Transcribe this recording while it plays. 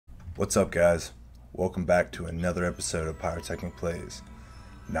What's up, guys? Welcome back to another episode of Pyrotechnic Plays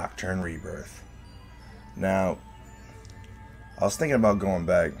Nocturn Rebirth. Now, I was thinking about going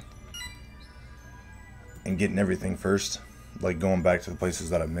back and getting everything first, like going back to the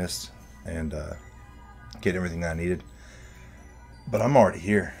places that I missed and getting everything that I needed. But I'm already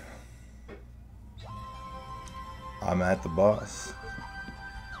here. I'm at the boss.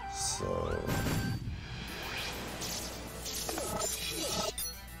 So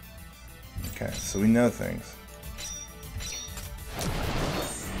okay, so we know things.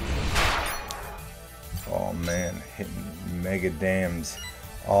 Oh man, hitting mega dams.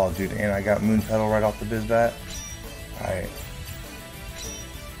 Oh dude, and I got moon pedal right off the biz bat. Alright.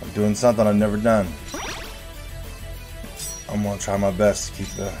 I'm doing something I've never done. I'm gonna try my best to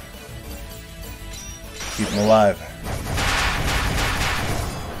keep them alive.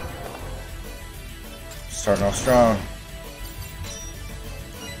 Starting off strong.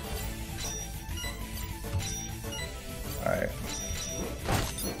 Alright.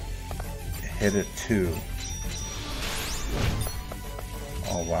 Hit it too.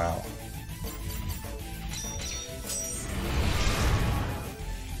 Oh wow.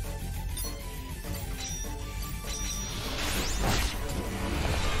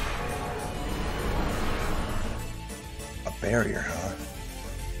 A barrier, huh?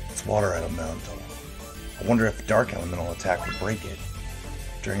 It's water elemental. I wonder if dark elemental attack would break it.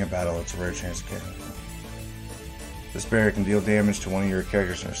 During a battle, it's a rare chance to kill. This barrier can deal damage to one of your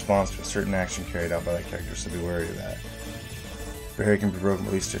characters in response to a certain action carried out by that character, so be wary of that. The barrier can be broken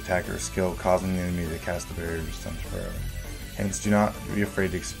at least to attacker skill, causing the enemy to cast the barrier just temporarily. Hence, do not be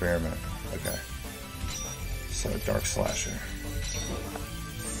afraid to experiment. Okay. So, Dark Slasher.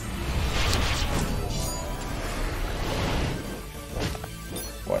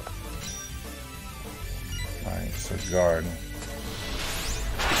 What? Nice, so guard.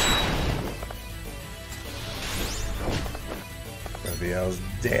 I was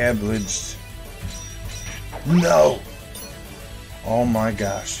damaged. No! Oh my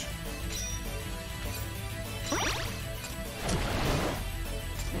gosh.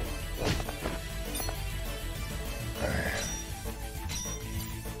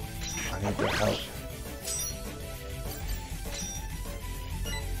 I need their help.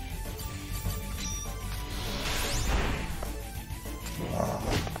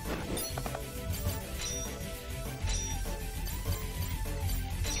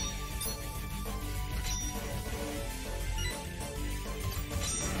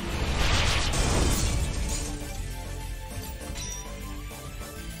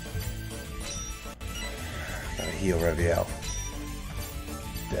 Heal Reviel.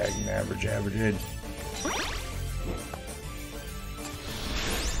 Dang, average.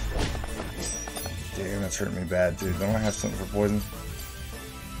 Damn, that's hurting me bad, dude. Don't I have something for poison?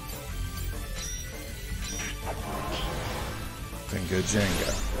 Then good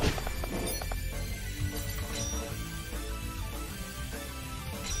Jenga.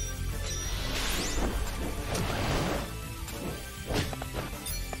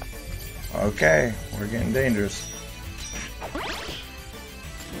 Okay, we're getting dangerous.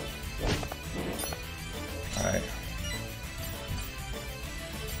 Alright.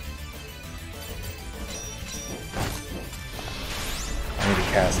 I need to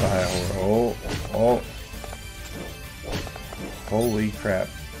cast the high order. Oh. Holy crap.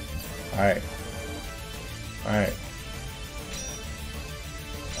 Alright. Alright.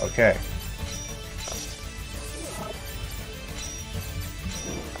 Okay.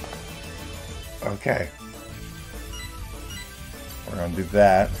 Okay. We're gonna do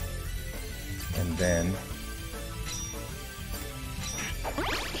that. And then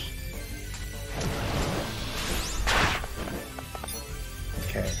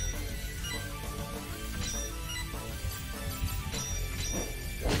okay.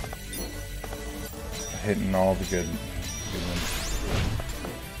 Hitting all the good ones.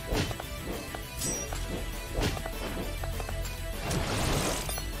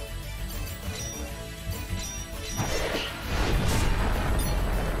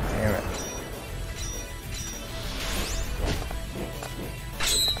 Damn it.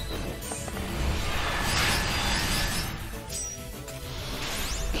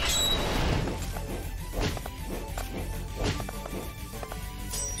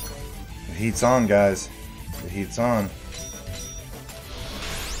 The heat's on, guys. The heat's on.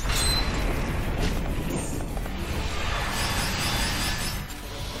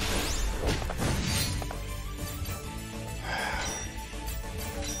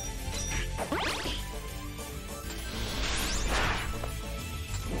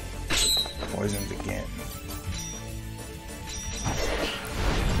 Poisoned again.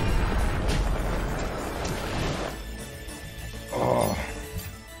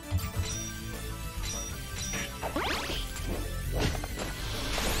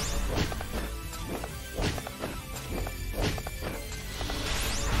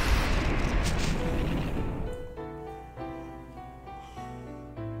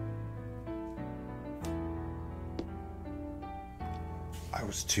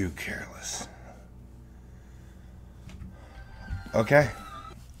 was too careless. Okay.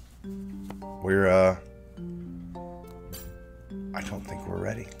 We're, I don't think we're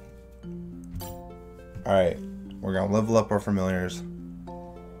ready. Alright, we're gonna level up our familiars.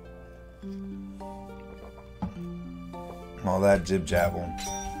 All that jib-jabble.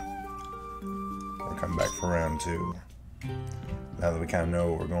 We'll come back for round 2. Now that we kind of know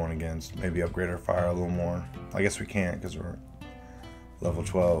what we're going against. Maybe upgrade our fire a little more. I guess we can't because we're level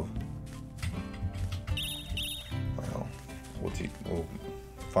 12. Well, we'll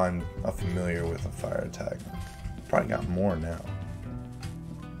find a familiar with a fire attack. Probably got more now.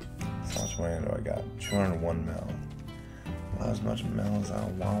 How much money do I got? 201 mil. Not as much mil as I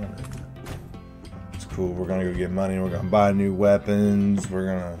wanted. It's cool. We're gonna go get money. We're gonna buy new weapons.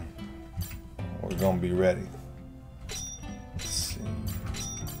 We're gonna be ready. Let's see.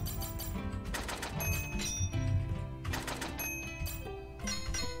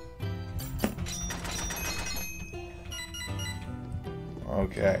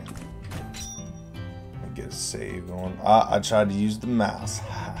 Okay. Let me get a save going. I tried to use the mouse.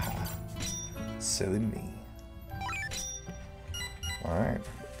 Silly me. Alright.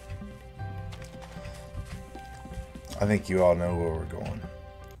 I think you all know where we're going.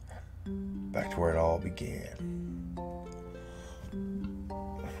 Back to where it all began.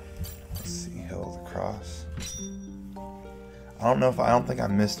 Let's see, Hill of the Cross. I don't think I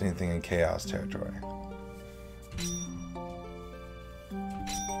missed anything in Chaos territory.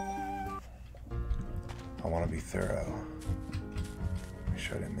 I want to be thorough. Make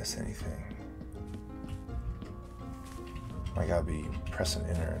sure I didn't miss anything. I gotta be pressing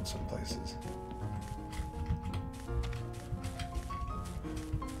enter in some places.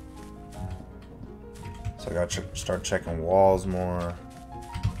 So I gotta start checking walls more.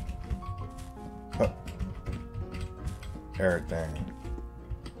 Oh. Everything.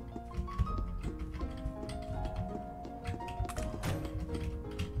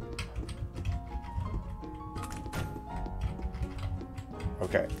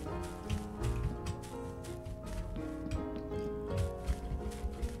 Okay.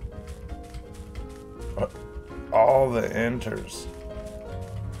 All the enters.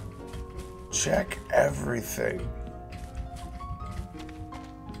 Check everything.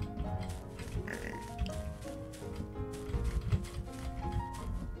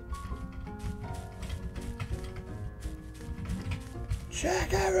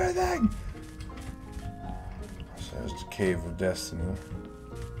 Check everything. So there's the Cave of Destiny.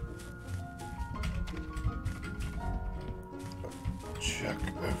 Check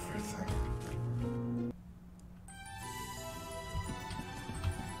everything.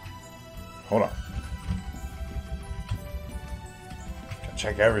 Hold on. Gotta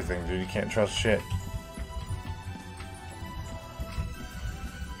check everything, dude. You can't trust shit.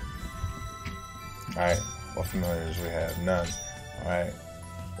 Alright. What familiars we have? None. Alright.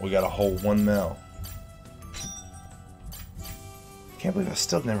 We got a whole 1 mil. Can't believe I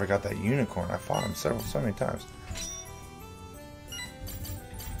still never got that unicorn. I fought him so many times.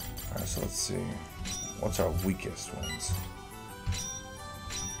 Alright, so let's see. What's our weakest ones?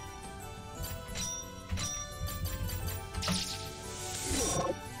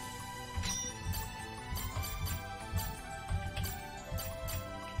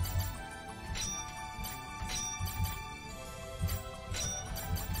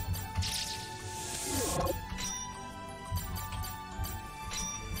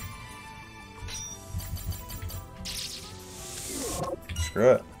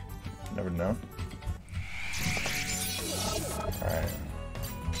 Screw it. Never know. Alright.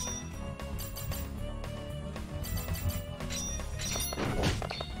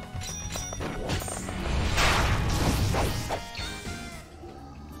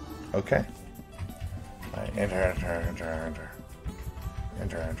 Okay. Alright, enter. Enter.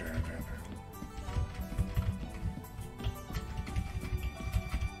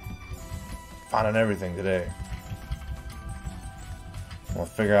 Finding everything today. We'll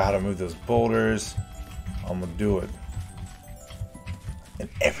figure out how to move those boulders. I'm gonna do it. And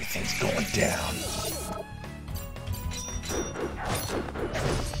everything's going down.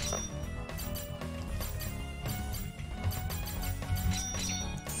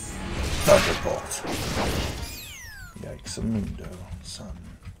 Thunderbolt. Yikes, a mundo, son.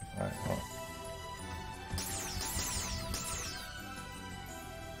 Alright, hold on.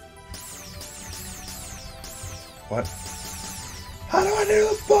 What? How do I do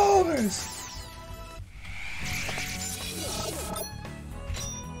the boulders?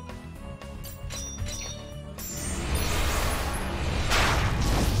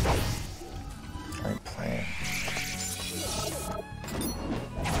 I ain't playing.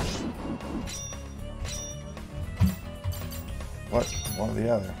 or the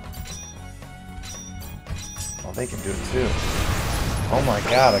other. Oh, they can do it too. Oh my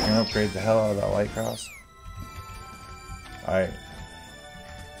god, I can upgrade the hell out of that light cross. Alright.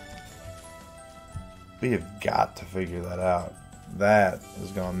 We have got to figure that out. That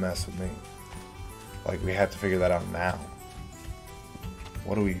is gonna mess with me. Like, we have to figure that out now.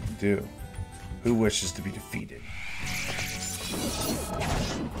 What do we do? Who wishes to be defeated?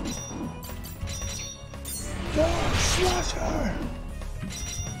 Dog Slasher!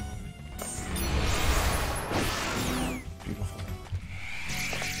 Beautiful.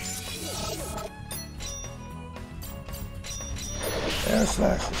 Air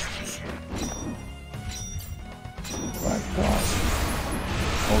slashes. Right cross.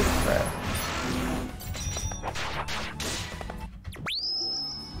 Holy crap.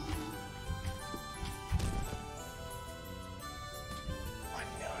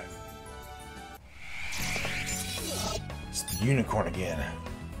 Unicorn again.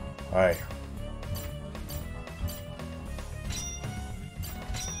 Alright.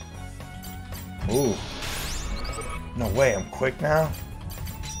 Ooh. No way, I'm quick now?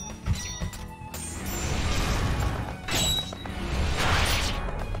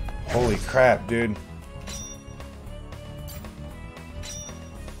 Holy crap, dude.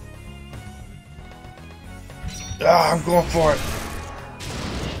 Ah, I'm going for it.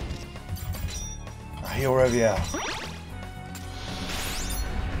 I heal Reviel.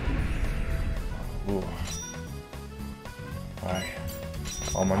 Ooh. Alright.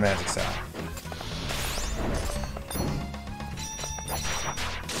 All my magic's out.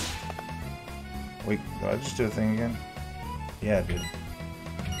 Wait, did I just do a thing again? Yeah, I did.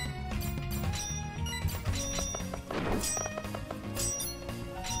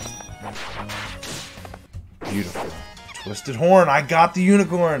 Beautiful. Twisted Horn. I got the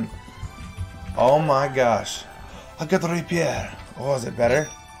unicorn. Oh my gosh. I got the rapier. Oh, is it better?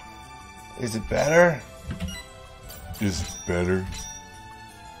 Is it better? Is it better?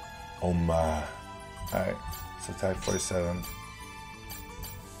 Oh my. Alright. So type 47.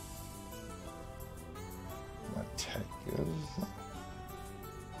 My tech is...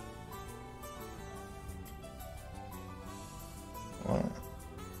 What?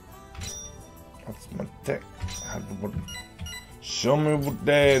 What's my tech? Show me what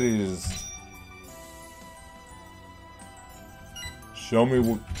that is. Show me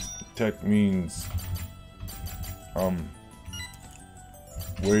what tech means.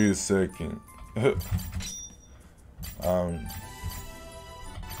 Wait a second.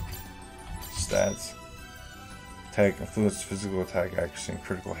 Stats. Tech influence physical attack accuracy and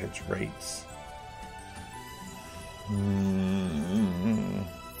critical hits rates.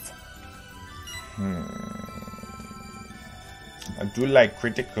 I do like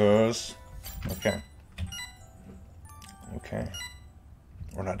criticals. Okay. Okay.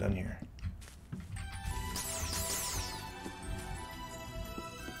 We're not done here.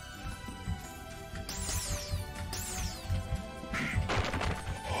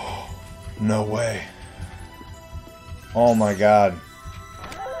 No way. Oh my god.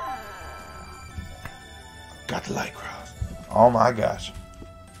 Got the light cross. Oh my gosh.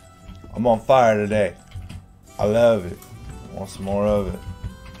 I'm on fire today. I love it. I want some more of it.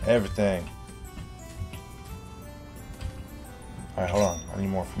 Everything. Alright, hold on. I need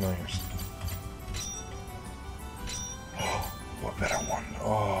more familiars. Oh, what better one?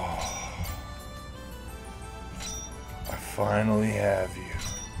 Oh. I finally have you.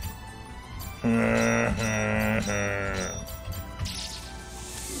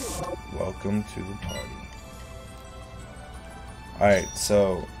 Welcome to the party. Alright,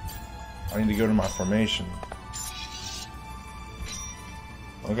 so I need to go to my formation.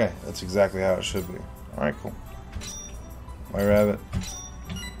 Okay, that's exactly how it should be. Alright, cool. White Rabbit.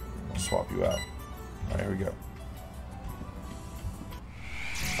 I'll swap you out. Alright, here we go.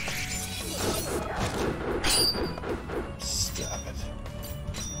 Stop it.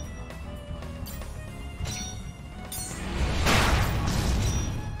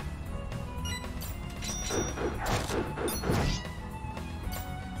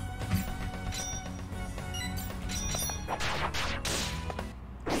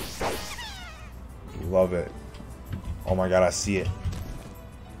 Love it. Oh my god, I see it.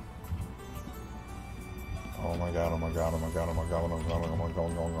 Oh my god, oh my god, oh my god, oh my god, oh my god, oh my god, oh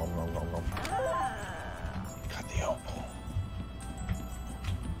my god, oh my god. Got the opal.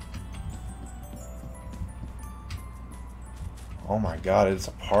 Oh my god, it's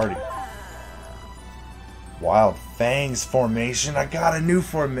a party. Wild Fangs formation. I got a new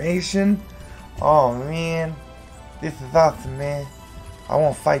formation. Oh man. This is awesome, man. I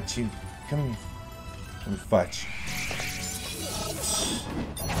won't fight you. Come here. Let me fight you.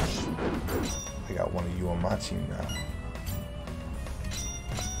 got one of you on my team now.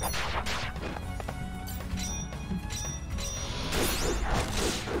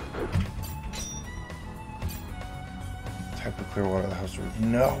 Type of clear water the house roof.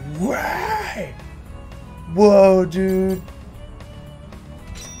 No way! Whoa, dude.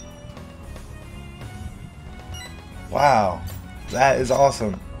 Wow. That is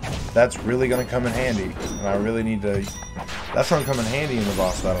awesome. That's really going to come in handy. And I really need to... That's going to come in handy in the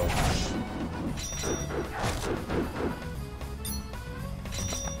boss battle.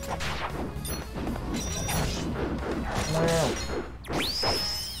 Wow.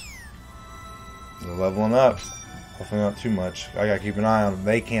 They're leveling up. Hopefully not too much. I gotta keep an eye on them.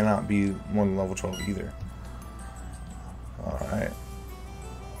 They cannot be more than level 12 either. Alright.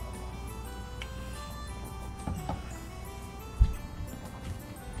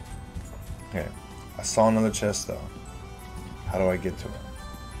 Okay. I saw another chest though. How do I get to it?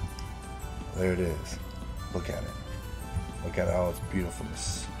 There it is. Look at it. Look at all its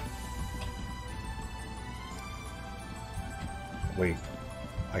beautifulness. Wait.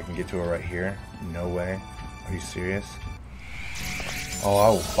 I can get to it right here? No way. Are you serious? Oh, I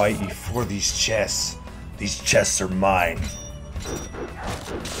will fight you for these chests. These chests are mine.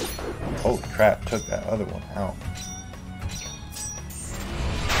 Holy crap, took that other one out.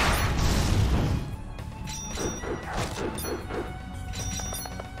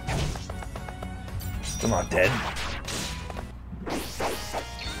 Still not dead.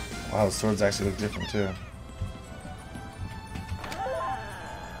 Wow, the swords actually look different too.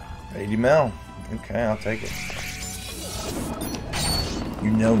 80 mil. Okay, I'll take it. You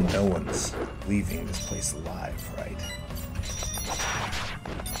know no one's leaving this place alive, right?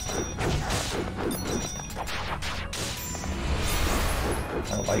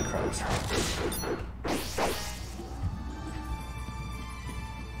 I light cross.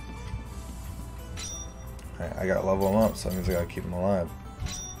 Alright, I gotta level them up, so that means I gotta keep them alive.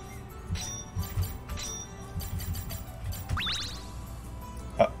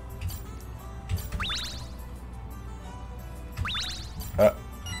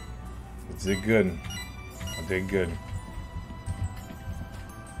 I did good. I did good.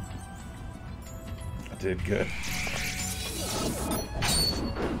 I did good.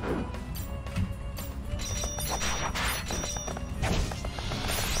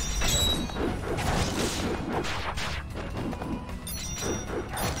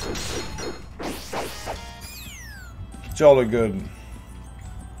 Jolly good.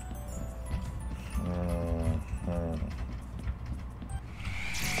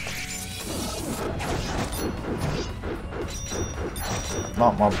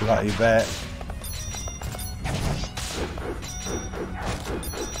 Not my bloody bat.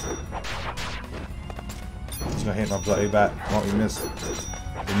 He's gonna hit my bloody bat. What you missed?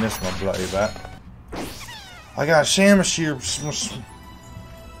 You missed my bloody bat. I got Shamashir.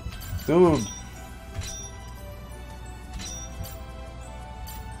 Dude.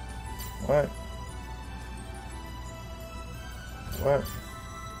 What? What?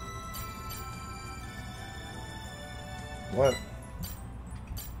 What?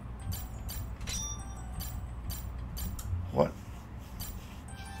 What?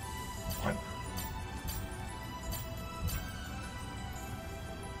 What?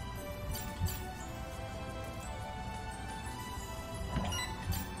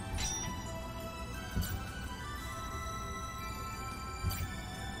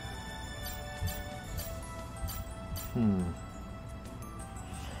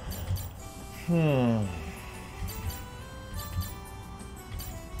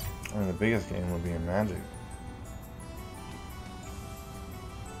 I mean, the biggest game would be in Magic.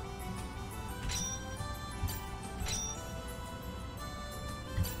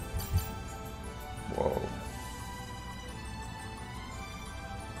 Whoa.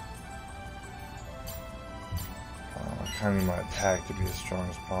 I kind of need my attack to be as strong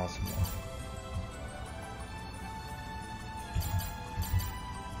as possible.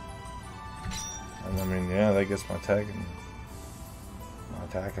 And I mean, yeah, that gets my attack and my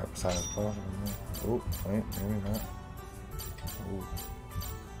attack up as high as possible. Oh, wait, maybe not. Ooh.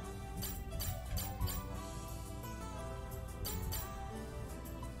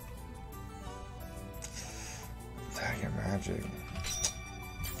 Attack and magic.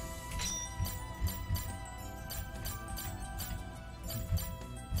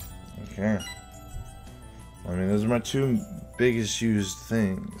 Okay. I mean, those are my two biggest used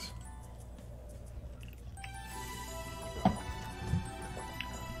things.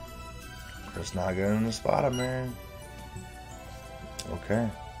 Just not getting in the spot, man. Okay.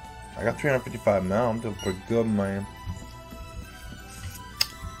 I got 355 now. I'm doing pretty good, man.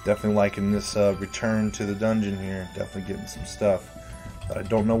 Definitely liking this return to the dungeon here. Definitely getting some stuff that I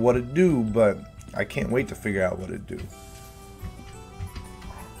don't know what it do, but I can't wait to figure out what it do.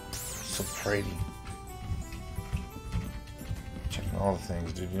 So pretty. Checking all the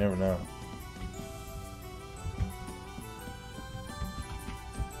things, dude. You never know.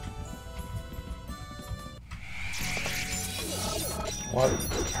 What?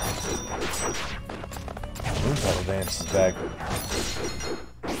 Moon Puddle Dance is back.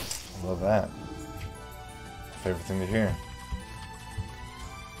 I love that. Favorite thing to hear.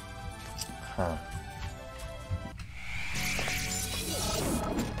 Huh.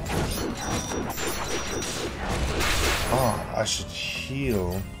 Oh, I should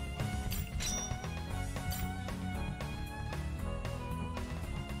heal.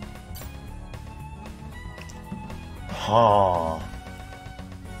 Huh.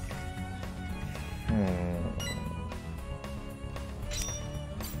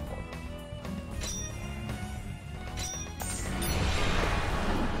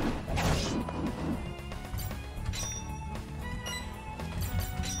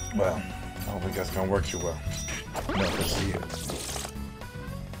 Well, I don't think that's gonna work too well. No, because he is.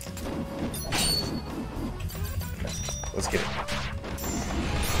 Okay, let's get it.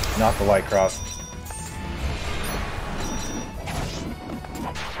 Not the light cross.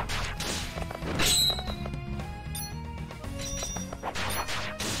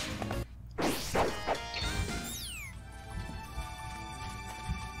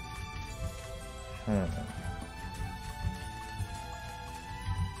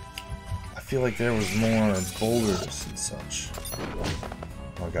 I feel like there was more boulders and such.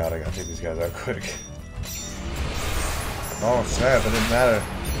 Oh god, I gotta take these guys out quick. Oh snap, it didn't matter.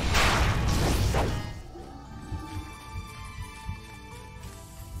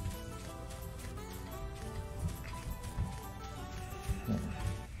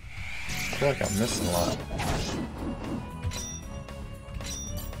 I feel like I'm missing a lot.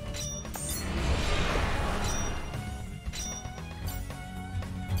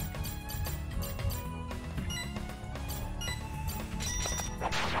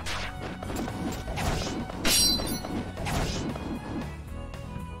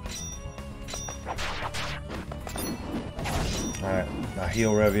 Alright, now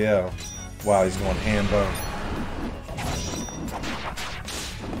heal Reviel. Wow, he's going hand bone.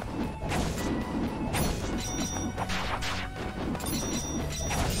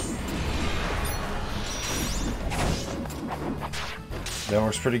 That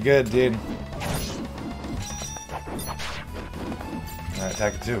works pretty good, dude. Alright,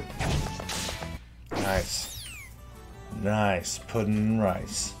 attack it too. Nice. Nice. Pudding and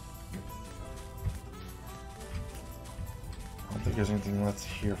rice. I don't think there's anything left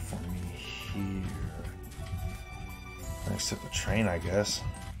here for me here. Except the train, I guess.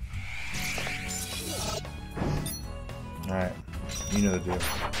 Alright. You know the deal.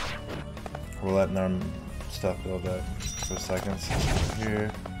 We're letting our stuff build up for seconds.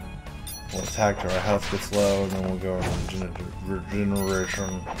 Here. We'll attack till our health gets low, and then we'll go on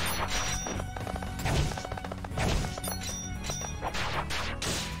regeneration.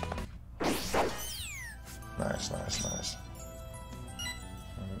 Nice, nice, nice.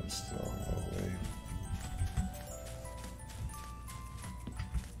 Still a little late.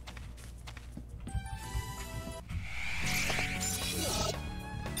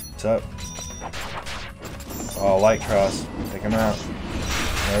 What's up? Oh, light cross. Take him out.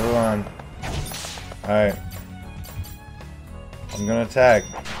 Never mind. Alright. I'm gonna attack.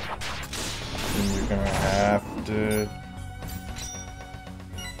 And you're gonna have to...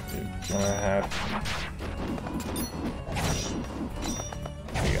 You're gonna have to...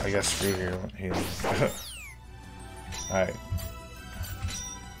 I guess screw here. Alright.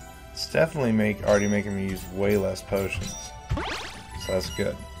 It's definitely already making me use way less potions. So that's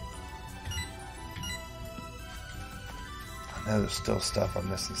good. I know there's still stuff I'm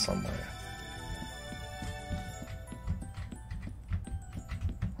missing somewhere.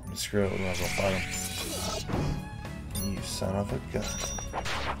 Screw it, we might as well fight him. You son of a gun.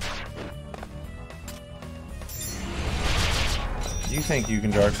 You think you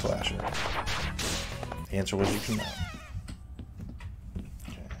can Dark Slash her? The answer was you cannot.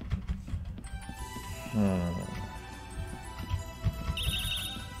 Okay.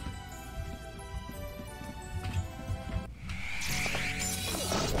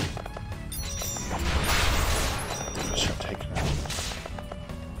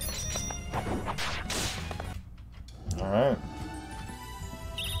 Alright.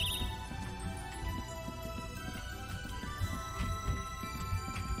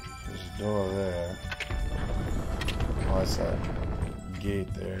 There's a door there. What's that?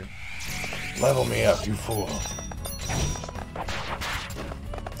 gate there. Level me up, you fool.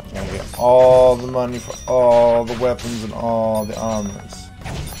 And get all the money for all the weapons and all the armors.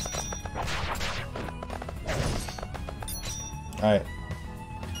 Alright.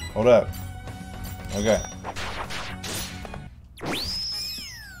 Hold up. Okay.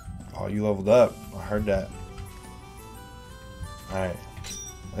 Oh, you leveled up. I heard that. Alright.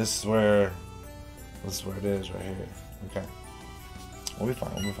 This is where it is right here. Okay. We'll be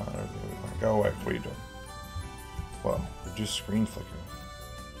fine. Everything will be fine. Go away. What are you doing? Whoa. Reduce screen flicker.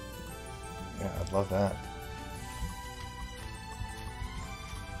 Yeah, I'd love that.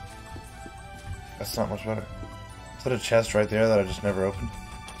 That's not much better. Is that a chest right there that I just never opened?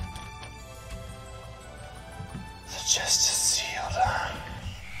 The chest is sealed.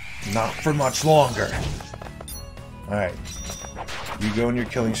 Not for much longer. Alright. You go on your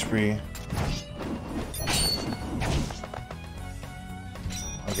killing spree.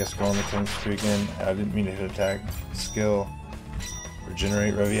 I guess go on the killing spree again. I didn't mean to hit attack. Skill.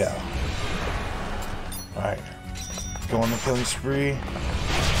 Regenerate Revial. Alright. Go on the killing spree.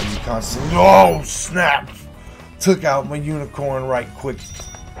 And you constantly. Oh, snap! Took out my unicorn right quick.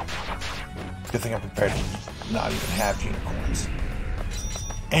 Good thing I'm prepared to not even have unicorns.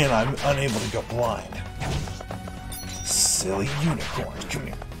 And I'm unable to go blind. Silly unicorns, come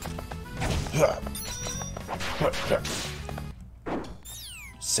here.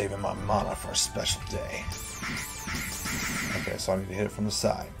 Saving my mana for a special day. Okay, so I need to hit it from the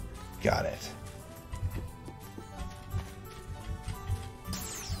side. Got it.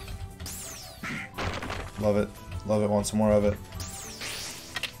 Love it. Love it. Want some more of it.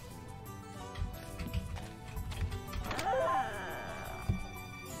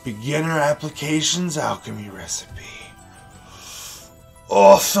 Beginner applications alchemy recipe.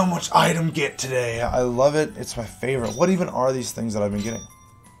 Oh, so much item get today. I love it. It's my favorite. What even are these things that I've been getting?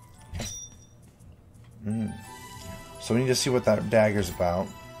 Okay. So we need to see what that dagger's about.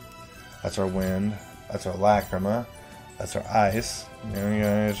 That's our wind. That's our lacrima. That's our ice.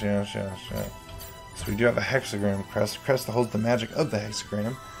 Yes. So we do have a hexagram crest. Crest that holds the magic of the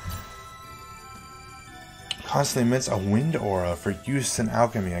hexagram. Constantly emits a wind aura for use in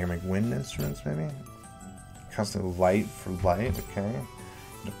alchemy. I can make wind instruments, maybe? Constantly light for light, okay.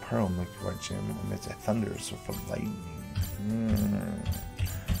 The pearl milky white gem emits a thunder so for lightning.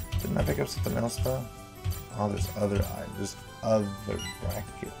 Didn't I pick up something else though? Oh, there's other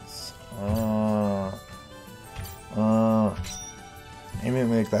brackets. Aiming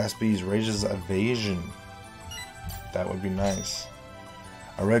with glass bees raises evasion. That would be nice.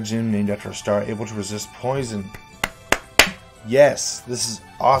 A red gem named after a star able to resist poison. Yes, this is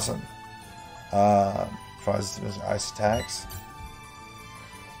awesome. For ice attacks.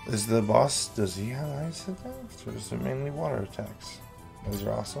 Is the boss, does he have ice attacks? Or is it mainly water attacks? Those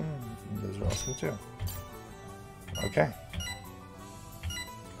are awesome. Those are awesome too. Okay.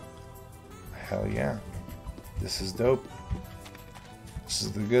 Hell yeah. This is dope. This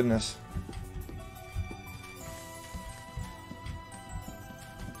is the goodness.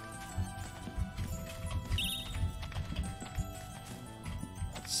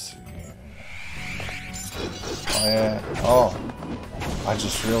 Let's see. Oh yeah. Oh. I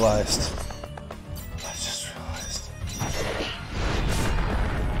just realized.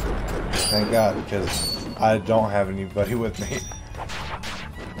 Thank God, because I don't have anybody with me.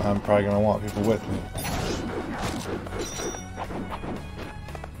 I'm probably going to want people with me.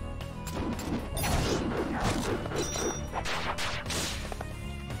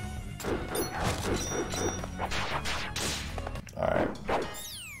 Alright.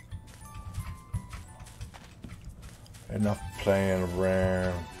 Enough playing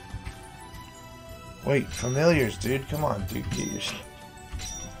around. Wait, familiars, dude. Come on, dude. Get your shit.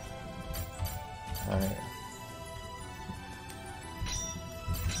 Alright.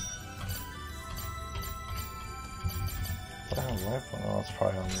 What the hell's life one? Oh, it's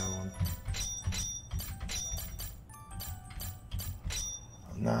probably on the other one.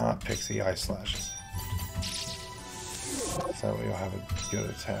 Nah, not Pixie Ice Slashes. So that way you'll have a good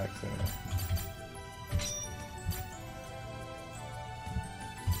attack there.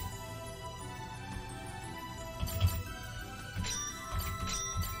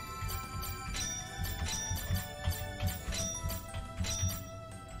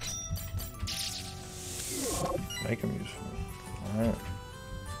 Make them useful. Alright.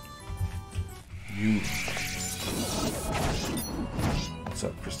 You. What's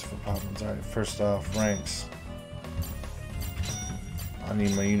up, Christopher Poppins? Alright, first off, ranks. I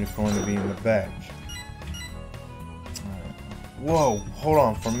need my unicorn to be in the back. Alright. Whoa, hold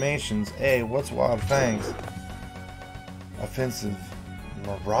on. Formations. Hey, what's Wild Fangs? Offensive.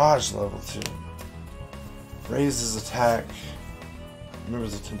 Mirage level 2. Raises attack. Remember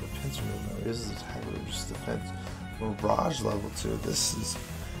the temper pincer movement. Raises attack or just defense. Mirage level 2. This is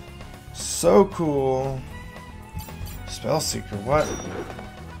so cool. Spellseeker, what?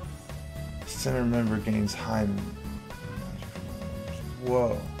 Center member gains high.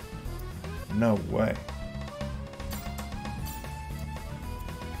 Whoa. No way.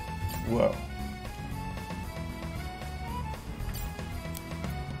 Whoa.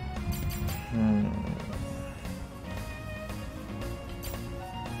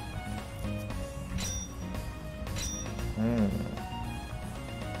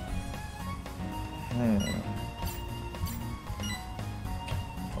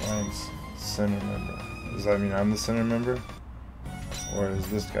 Thanks. Center member. Does that mean I'm the center member? Or is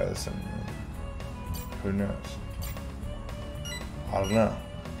this guy the center member? Who knows? I don't know.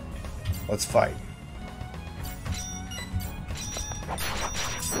 Let's fight.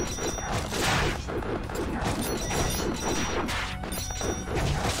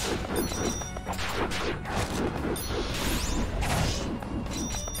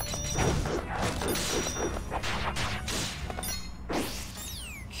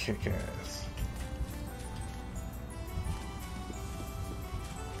 Kick ass.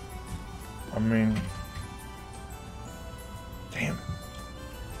 I mean, damn.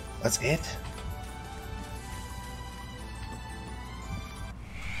 That's it?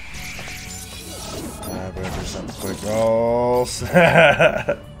 I better do something quick. Oh,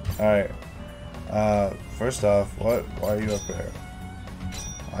 alright. First off, what? Why are you up there?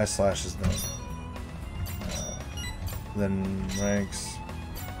 I slash is done. Then ranks,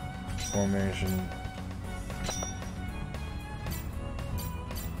 formation.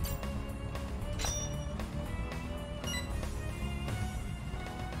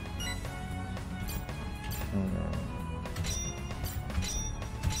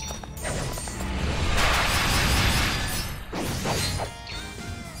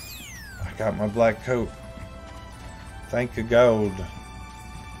 I got my black coat. Thank you, gold.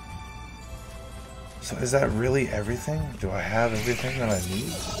 So is that really everything? Do I have everything that I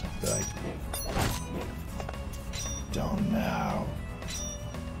need? I don't know.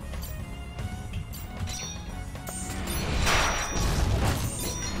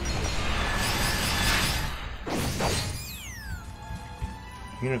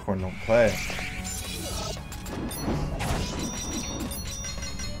 Unicorn don't play.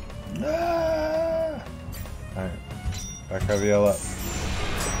 Ah! Alright. Back IVL up.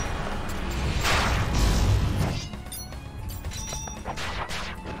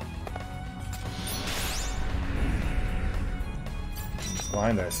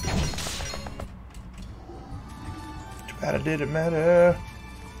 Blind I see. Too bad it didn't matter.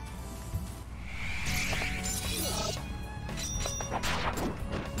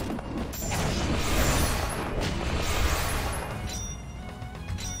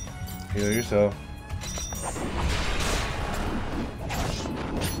 Heal yourself.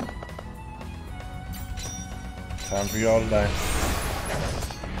 Time for y'all to die.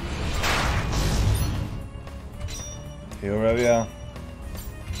 Heal Reviel.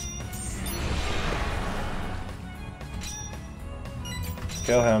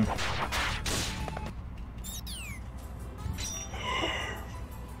 Kill him.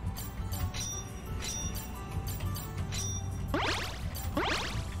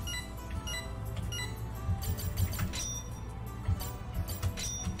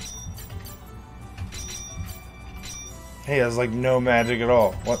 He has like no magic at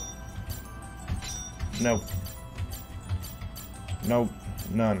all. What? Nope. Nope.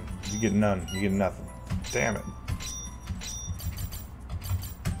 None. You get none. You get nothing. Damn it.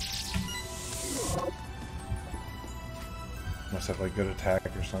 Must have like good attack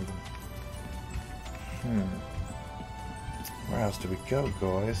or something. Where else do we go,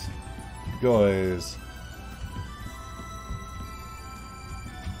 guys? Guys.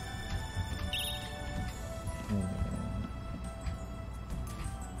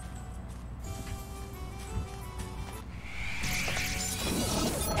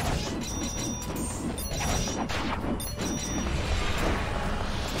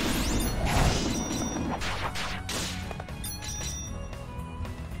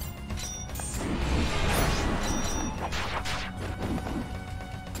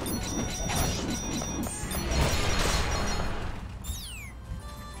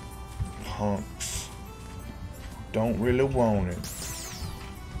 Punks. Don't really want it.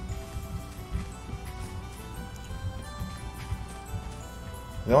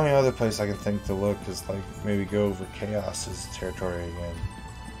 The only other place I can think to look is like maybe go over Chaos's territory again.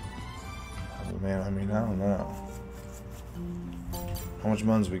 Oh, man, I mean, I don't know. How much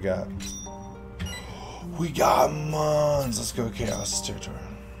muns we got? We got muns! Let's go Chaos territory.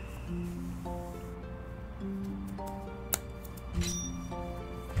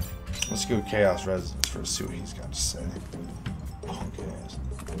 Let's go Chaos Residence first, see what he's got to say. Punk ass.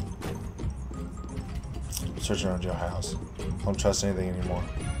 Search around your house. Don't trust anything anymore.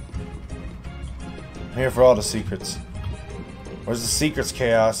 I'm here for all the secrets. Where's the secrets,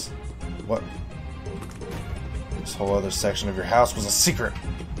 Chaos? What? This whole other section of your house was a secret.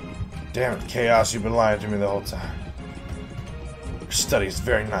 Damn it, Chaos, you've been lying to me the whole time. Your study is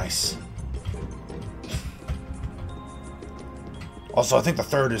very nice. Also, I think the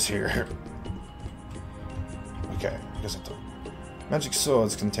third is here. Okay, I guess I thought. Magic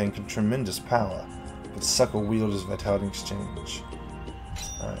swords contain tremendous power, but suckle wielder's vitality in exchange.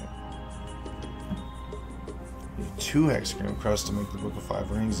 Alright. 2 hexagram crust to make the Book of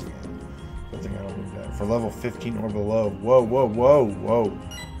 5 Rings again. Good thing I don't need that. For level 15 or below. Whoa, whoa, whoa, whoa,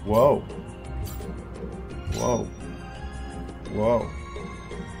 whoa. Whoa. Whoa.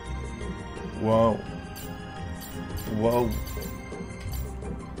 Whoa. Whoa.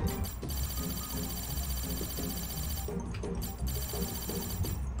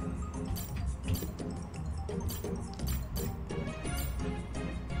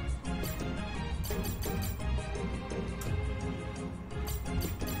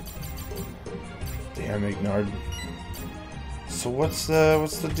 Damn, Ignard. So what's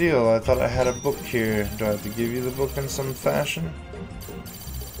the deal? I thought I had a book here. Do I have to give you the book in some fashion?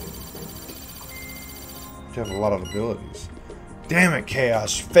 You have a lot of abilities. Damn it,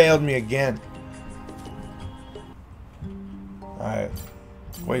 Chaos! You failed me again! Alright.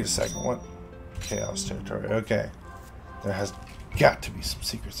 Wait a second. What? Chaos territory. Okay. There has got to be some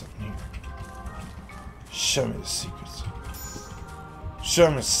secrets up in here. Show me the secrets. Show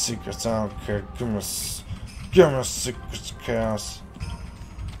me the secrets. I don't care. Give me the secrets, Chaos.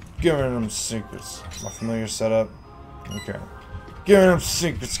 Give me them secrets. My familiar setup. Okay. Give me them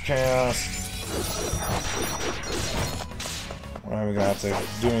secrets, Chaos. We're not even gonna have to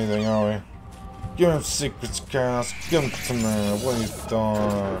do anything, are we? Give me them secrets, Chaos. Give them to me. What are you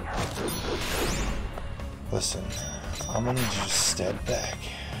doing? Listen, I'm gonna need you to step back.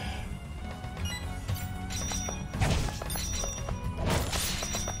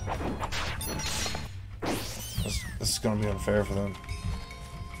 This is gonna be unfair for them.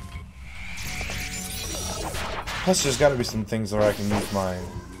 Plus, there's gotta be some things where I can use my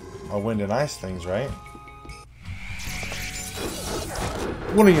wind and ice things, right?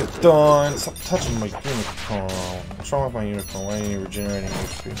 What are you doing? Stop touching my unicorn. What's wrong with my unicorn? Why ain't you regenerating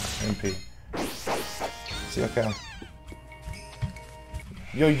HP? See, okay.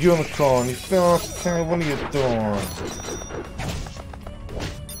 Yo, unicorn, you feeling okay? What are you doing?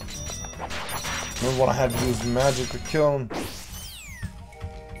 Remember when I had to use magic to kill him?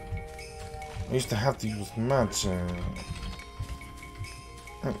 I used to have to use magic.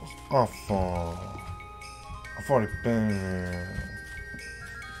 It was awful. I've already been here.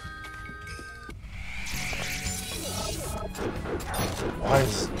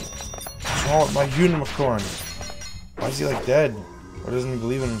 What's wrong with my unicorn? Why is he like dead? Or doesn't he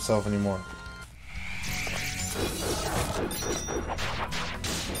believe in himself anymore?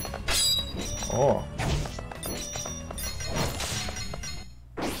 Oh.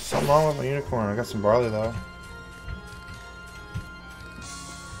 Something wrong with my unicorn. I got some barley though.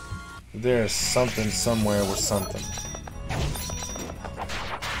 There's something somewhere with something.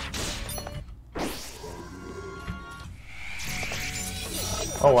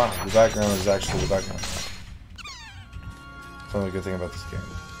 Oh wow, the background is actually the background. That's the only good thing about this game.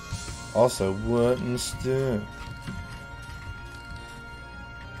 Also, what instead?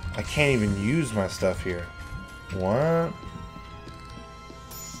 I can't even use my stuff here. What?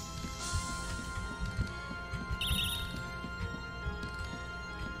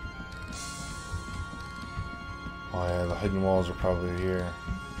 Oh yeah, the hidden walls are probably here.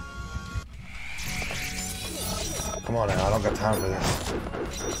 Come on now, I don't got time for this.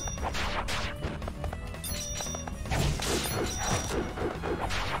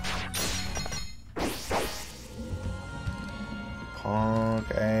 Punk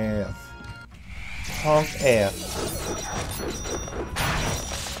AF. Punk AF.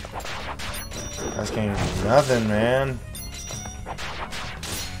 Guys can't do nothing, man.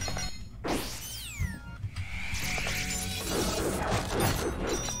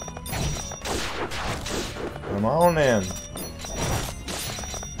 Come on in.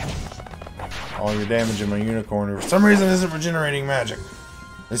 All your damage in my unicorn for some reason isn't regenerating magic.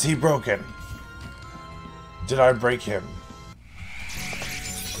 Is he broken? Did I break him?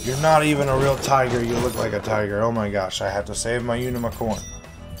 You're not even a real tiger. You look like a tiger. Oh my gosh, I have to save my unicorn.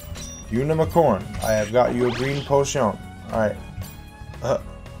 Unicorn, I have got you a green potion. Alright.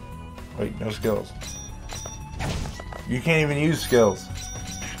 Wait, no skills. You can't even use skills.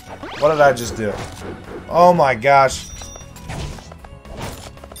 What did I just do? Oh my gosh.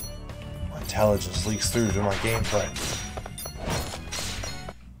 My intelligence leaks through to my gameplay.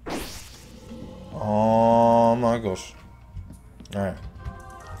 Oh my gosh. Alright.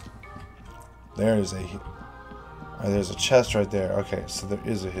 There's a chest right there. Okay, so there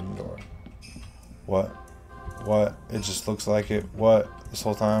is a hidden door. What? What? It just looks like it. What? This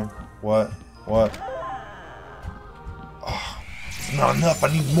whole time? What? What? Oh, it's not enough.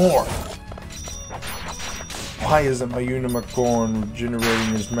 I need more. Why isn't my unicorn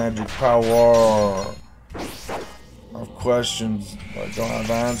generating his magic power? I have questions. I don't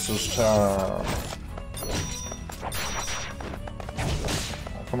have answers to. Oh,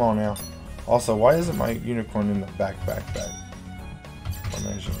 come on now. Also, why isn't my unicorn in the back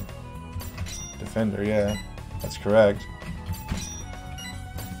formation? Defender, yeah. That's correct.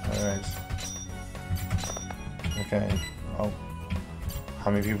 Alright. Okay. Oh.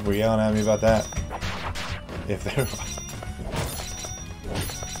 How many people were yelling at me about that? If they were...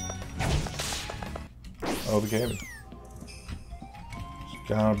 Oh, the cabin. There's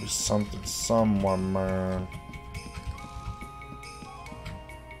gotta be something somewhere, man.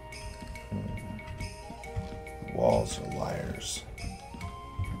 Walls are liars.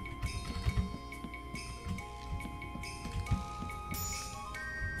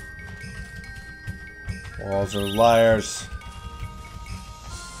 Walls are liars.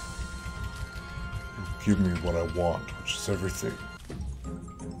 Give me what I want, which is everything.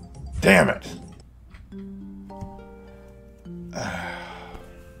 Damn it!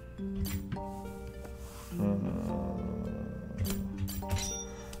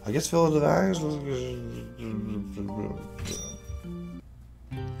 I guess fill it to the eyes.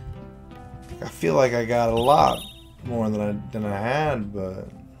 I feel like I got a lot more than I had, but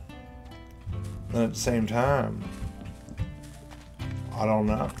then at the same time, I don't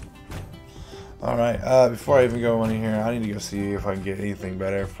know. Alright, before I even go in here, I need to go see if I can get anything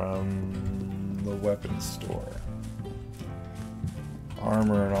better from the weapons store.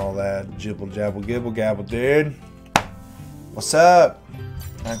 Armor and all that. Jibble jabble gibble gabble, dude. What's up?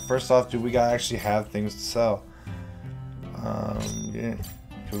 Alright, first off, do we actually have things to sell? Yeah.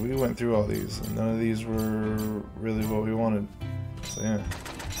 Because we went through all these, and none of these were really what we wanted. So, yeah.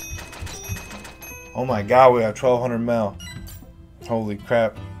 Oh my god, we have 1200 mil. Holy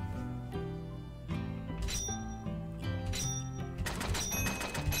crap.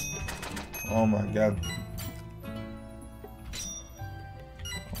 Oh my god.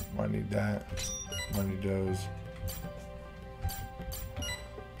 I need that. I need those.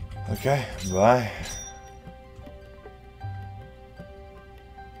 Okay, bye.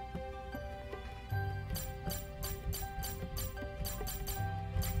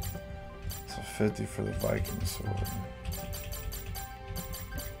 So 50 for the Viking sword.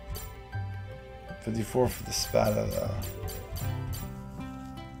 54 for the spada though.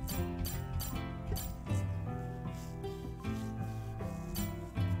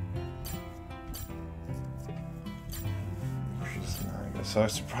 So I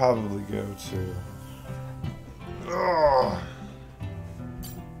should probably go to... Oh.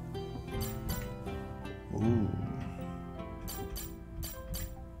 Ooh.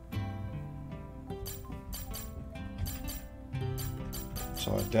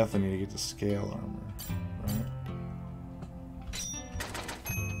 So I definitely need to get the scale armor, right?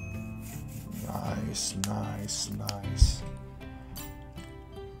 Nice, nice, nice.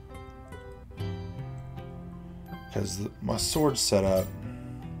 Because my sword's set up.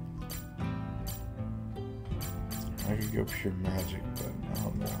 I could go pure magic, but I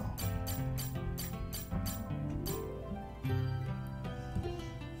don't know.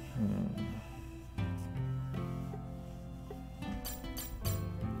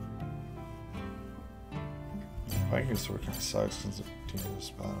 Viking sword kind of sucks since it's a team of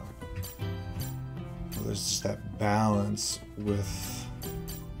spot. Well, there's just that balance with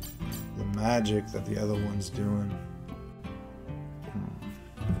the magic that the other one's doing.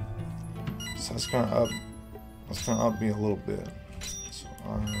 So that's gonna up me a little bit. So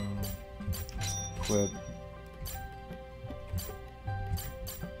quit.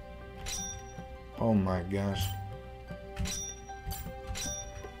 Oh my gosh.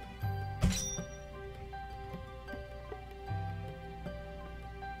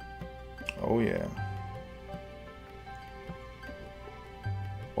 Oh yeah.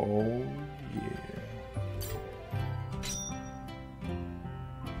 Oh yeah.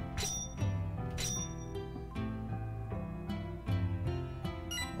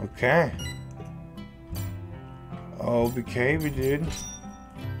 Okay. Oh, BKB, dude.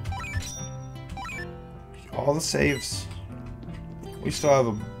 All the saves. We still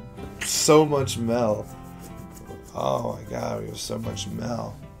have so much mel. Oh my god, we have so much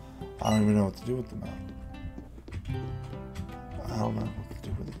mel. I don't even know what to do with the mel. I don't know what to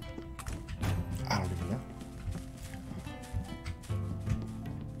do with it. I don't even know.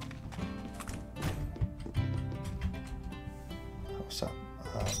 What's up?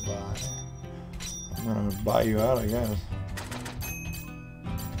 Bye. I'm gonna buy you out, I guess.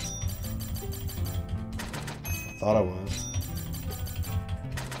 Thought I was.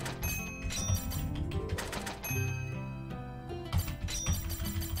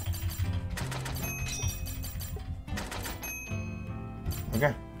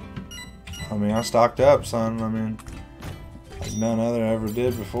 Okay. I mean, I stocked up, son. I mean, like none other ever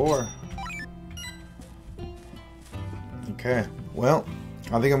did before. Okay. Well,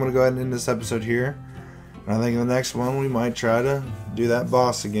 I think I'm going to go ahead and end this episode here. And I think in the next one, we might try to do that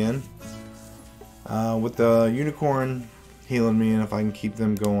boss again. With the unicorn healing me, and if I can keep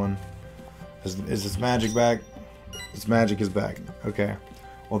them going. Is its magic back? Its magic is back. Okay.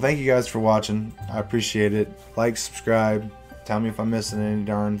 Well, thank you guys for watching. I appreciate it. Like, subscribe. Tell me if I'm missing any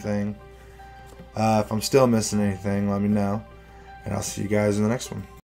darn thing. If I'm still missing anything, let me know. And I'll see you guys in the next one.